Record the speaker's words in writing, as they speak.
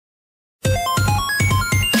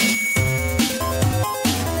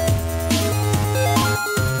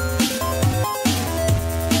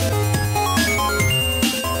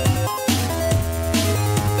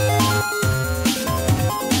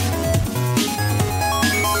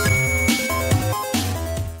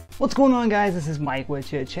What's going on, guys? This is Mike with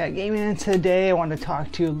Chit Chat Gaming, and today I want to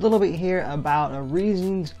talk to you a little bit here about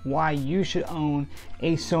reasons why you should own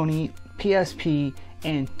a Sony PSP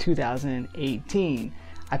in 2018.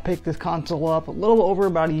 I picked this console up a little over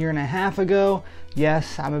about a year and a half ago.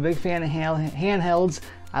 Yes, I'm a big fan of handhelds.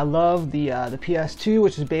 I love the PS2,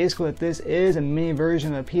 which is basically what this is, a mini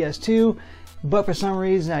version of a PS2. But for some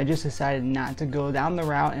reason, I just decided not to go down the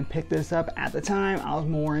route and pick this up. At the time, I was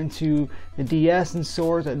more into the DS and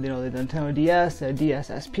sorts, the Nintendo DS, the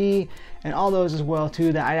DS SP, and all those as well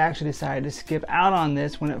too, that I actually decided to skip out on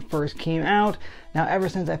this when it first came out. Now, ever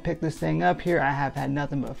since I picked this thing up here, I have had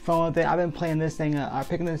nothing but fun with it. I've been playing this thing,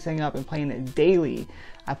 picking this thing up and playing it daily.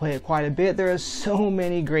 I play it quite a bit. There are so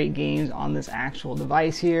many great games on this actual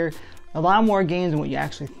device here. A lot more games than what you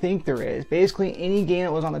actually think there is. Basically, any game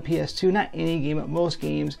that was on the PS2, not any game, but most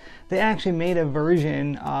games, they actually made a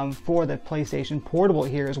version for the PlayStation Portable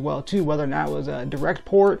here as well too, whether or not it was a direct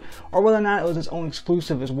port or whether or not it was its own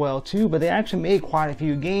exclusive as well too. But they actually made quite a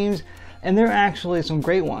few games, and there are actually some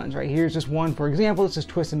great ones. Right here's just one, for example. This is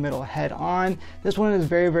Twisted Metal Head On. This one is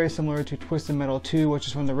very, very similar to Twisted Metal 2, which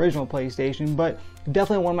is from the original PlayStation, but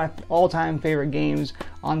definitely one of my all-time favorite games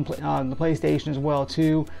on the PlayStation as well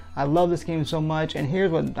too. I love this game so much, and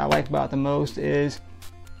here's what I like about it the most is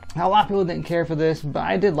how a lot of people didn't care for this, but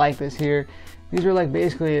I did like this here. These are like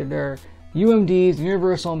basically they're UMDs,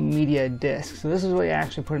 Universal Media Discs. So this is what you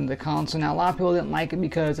actually put into the console. Now, a lot of people didn't like it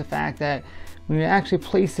because of the fact that when you actually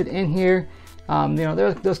place it in here,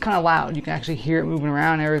 they're kind of loud. You can actually hear it moving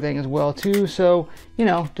around and everything as well too. So,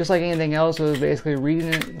 just like anything else, it was basically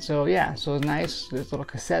reading it. So yeah, so it was nice. This little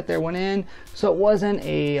cassette there went in. So it wasn't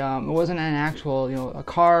an actual, a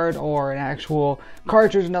card or an actual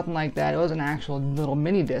cartridge or nothing like that. It was an actual little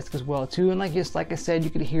mini disc as well too. And like I said, you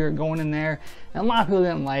could hear it going in there. And a lot of people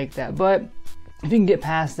didn't like that, but if you can get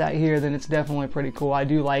past that here, then it's definitely pretty cool. I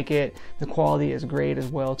do like it. The quality is great as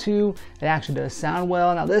well too. It actually does sound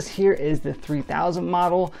well. Now this here is the 3000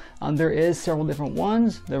 model. There is several different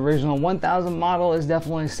ones. The original 1000 model is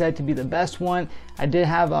definitely said to be the best one. I did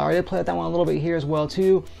play with that one a little bit here as well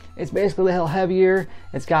too. It's basically a little heavier.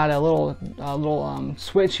 It's got a little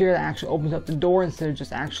switch here that actually opens up the door instead of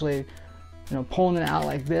just actually pulling it out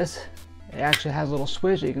like this. It actually has a little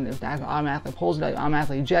switch that you can automatically pulls it,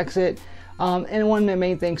 automatically ejects it. And one of the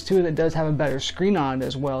main things too, that does have a better screen on it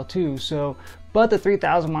as well too. So, but the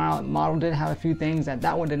 3000 model did have a few things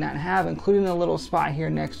that one did not have, including a little spot here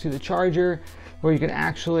next to the charger, where you can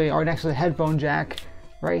actually, or next to the headphone jack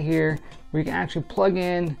right here, where you can actually plug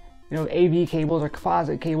in AV cables or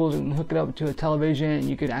composite cables and hook it up to a television, and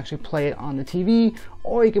you could actually play it on the TV,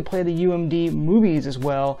 or you could play the UMD movies as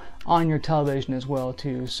well on your television as well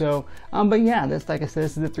too. So, but yeah, that's, like I said,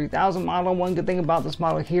 this is the 3000 model. One good thing about this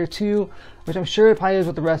model here too, which I'm sure it probably is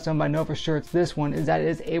with the rest of them, but I know for sure it's this one, is that it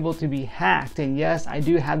is able to be hacked. And yes, I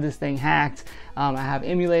do have this thing hacked. I have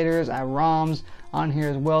emulators, I have ROMs on here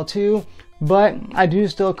as well too. But I do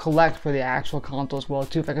still collect for the actual console as well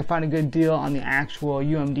too. If I can find a good deal on the actual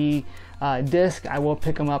UMD disc, I will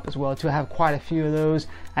pick them up as well too. I have quite a few of those.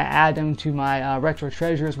 I add them to my retro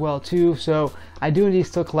treasure as well too. So I do indeed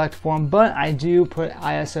still collect for them, but I do put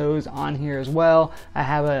ISOs on here as well. I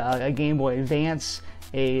have a Game Boy Advance,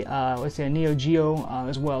 a Neo Geo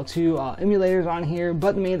as well too, emulators on here,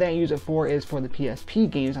 but the main thing I use it for is for the PSP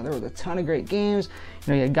games. Now there was a ton of great games.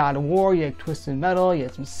 You had God of War, you had Twisted Metal, you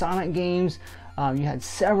had some Sonic games, you had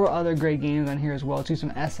several other great games on here as well too, some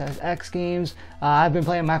SSX games. I've been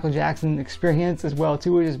playing Michael Jackson Experience as well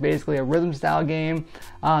too, which is basically a rhythm style game.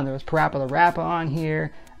 There was Parappa the Rapper on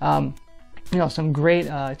here. Some great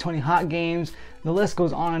Tony Hawk games. The list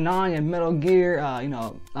goes on and on. You have Metal Gear,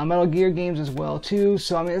 Metal Gear games as well too.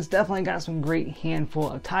 So I mean, it's definitely got some great handful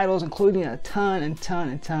of titles, including a ton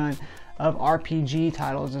of RPG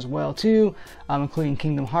titles as well too, including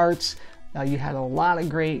Kingdom Hearts. You had a lot of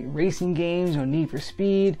great racing games, Need for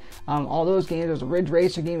Speed, all those games. There's a Ridge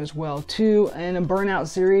Racer game as well too, and a Burnout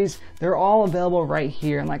series. They're all available right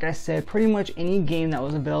here. And like I said, pretty much any game that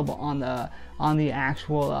was available on the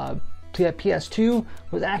actual PS2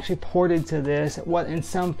 was actually ported to this in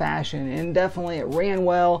some fashion, and definitely it ran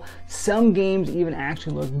well. Some games even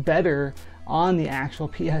actually look better on the actual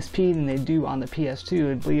PSP than they do on the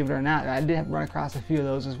PS2, believe it or not. I did run across a few of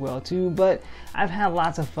those as well too, but I've had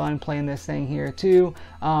lots of fun playing this thing here too.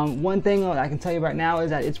 One thing I can tell you right now is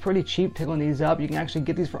that it's pretty cheap picking these up. You can actually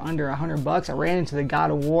get these for under $100. I ran into the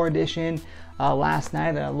God of War edition last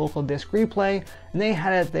night at a local disc replay, and they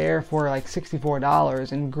had it there for like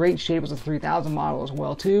 $64 in great shape. It was a 3000 model as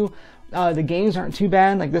well too. The games aren't too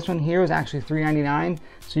bad. Like this one here was actually $3.99,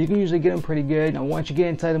 so you can usually get them pretty good. Now, once you get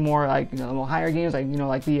into the more like the more higher games, like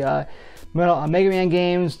like the Mega Man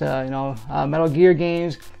games, the Metal Gear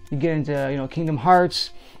games, you get into Kingdom Hearts,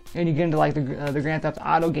 and you get into like the Grand Theft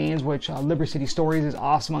Auto games, which Liberty City Stories is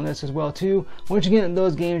awesome on this as well too. Once you get into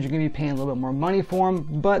those games, you're gonna be paying a little bit more money for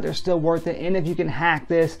them, but they're still worth it. And if you can hack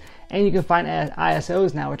this, and you can find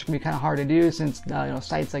ISOs now, which can be kind of hard to do since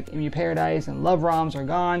sites like Emu Paradise and Love ROMs are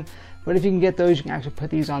gone. But if you can get those, you can actually put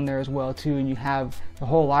these on there as well too, and you have the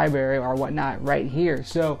whole library or whatnot right here.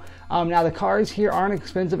 So now the cards here aren't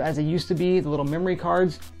expensive as they used to be, the little memory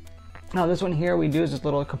cards. Now this one here we do is this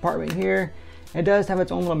little compartment here. It does have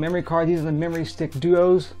its own little memory card. These are the memory stick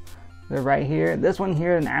duos. They're right here. This one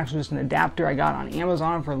here is actually just an adapter I got on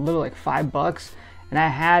Amazon for literally like $5. And I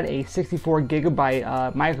had a 64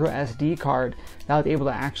 gigabyte micro SD card that I was able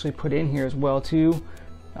to actually put in here as well too.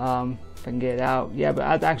 If I can get it out. Yeah, but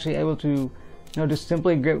I was actually able to just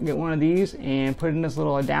simply get one of these and put it in this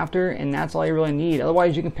little adapter, and that's all you really need.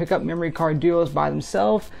 Otherwise, you can pick up memory card duos by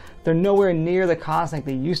themselves. They're nowhere near the cost like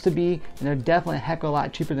they used to be, and they're definitely a heck of a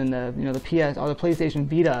lot cheaper than the the PS or the PlayStation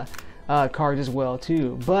Vita cards as well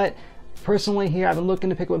too. But personally here, I've been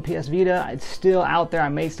looking to pick up a PS Vita. It's still out there. I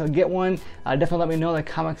may still get one. Definitely let me know in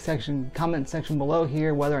the comment section below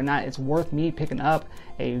here whether or not it's worth me picking up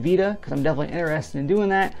a Vita, because I'm definitely interested in doing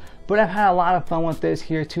that. But I've had a lot of fun with this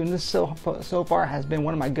here too, and this so far has been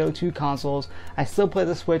one of my go-to consoles. I still play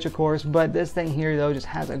the Switch, of course, but this thing here though just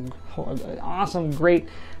has an awesome, great,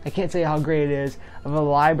 I can't say how great it is, of a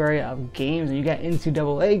library of games. You got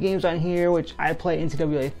NCAA games on here, which I play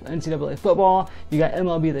NCAA football. You got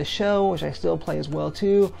MLB The Show, which I still play as well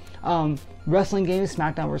too. Wrestling games,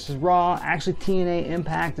 SmackDown vs. Raw. Actually, TNA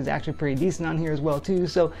Impact is actually pretty decent on here as well too.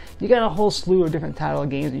 So you got a whole slew of different title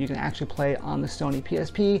games that you can actually play on the Sony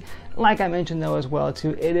PSP. Like I mentioned though as well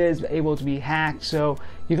too, it is able to be hacked, so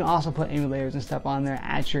you can also put emulators and stuff on there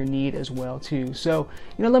at your need as well too. So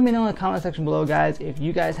let me know in the comment section below, guys, if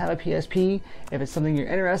you guys have a PSP, if it's something you're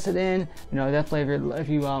interested in. Definitely if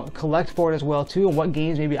you collect for it as well too, and what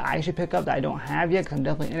games maybe I should pick up that I don't have yet, because I'm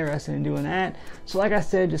definitely interested in doing that. So like I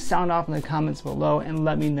said, just sound off in the comments below and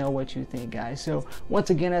let me know what you think, guys. So once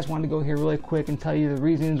again, I just wanted to go here really quick and tell you the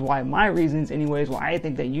reasons why, my reasons anyways, why I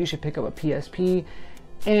think that you should pick up a PSP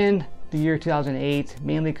in the year 2008,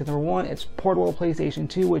 mainly because number one, it's portable PlayStation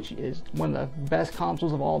 2, which is one of the best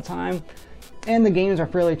consoles of all time, and the games are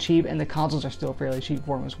fairly cheap, and the consoles are still fairly cheap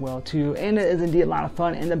for them as well too, and it is indeed a lot of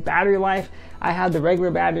fun. And the battery life, I have the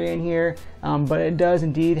regular battery in here, but it does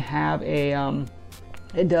indeed have a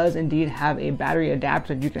battery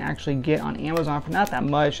adapter that you can actually get on Amazon for not that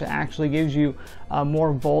much. It actually gives you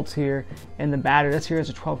more volts here in the battery. This here is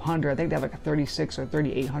a 1200. I think they have like a 36 or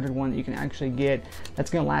 3800 one that you can actually get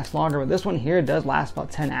that's going to last longer. But this one here does last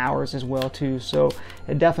about 10 hours as well too. So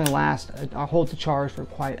it definitely lasts, holds the charge for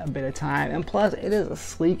quite a bit of time. And plus, it is a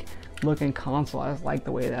sleek looking console. I just like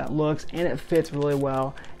the way that it looks, and it fits really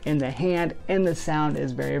well in the hand, and the sound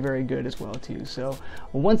is very, very good as well too. So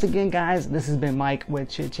once again, guys, this has been Mike with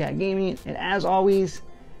Chit Chat Gaming, and as always,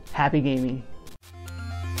 happy gaming.